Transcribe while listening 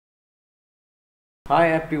Hi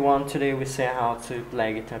everyone, today we see how to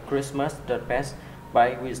play guitar Christmas Dirtbag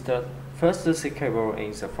by Wheatus. First the C keyboard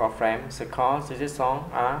in the 4th frame. The chords of this song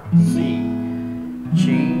are C,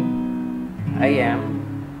 G, A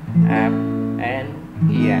M, F, and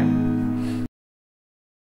E M.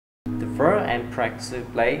 The first and practice to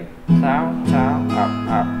play down, down,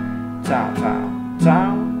 up, down, down,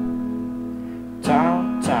 down,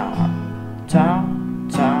 down, down, up, down,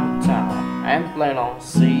 down, down, and play along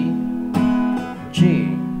C,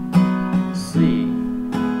 G, C,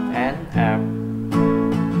 and F.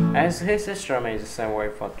 As his instrument is the same way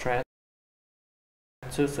for track.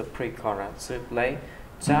 Choose the pre-chorus to play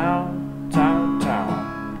down, down,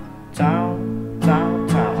 down, down, down,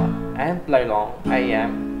 down, and play along A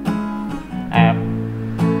M, F,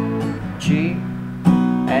 G,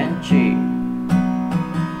 and G.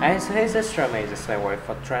 As his instrument is the same way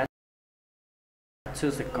for track.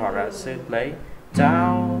 Choose the chorus to play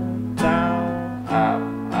down, down, up,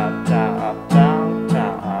 down, up, down,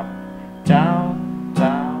 down, up, down,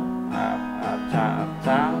 down, up, down, up,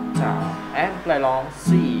 down, down, and play along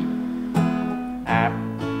C, F,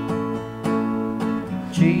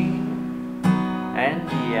 G,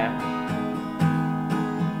 and E M.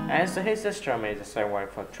 As his instrument is the same way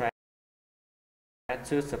for track.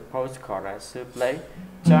 Choose the post chorus to play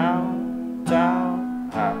down, down,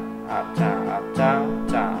 up, down, up, down,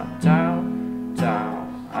 down, down, down,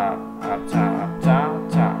 up, down, down,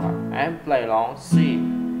 down, and play along C,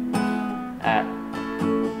 F,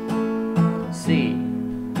 C,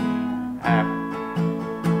 F,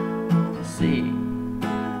 C,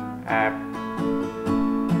 F,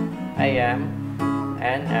 A M,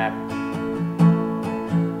 and F.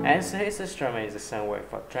 As his instrument is the same way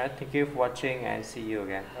for track. Thank you for watching and see you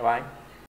again. Bye bye.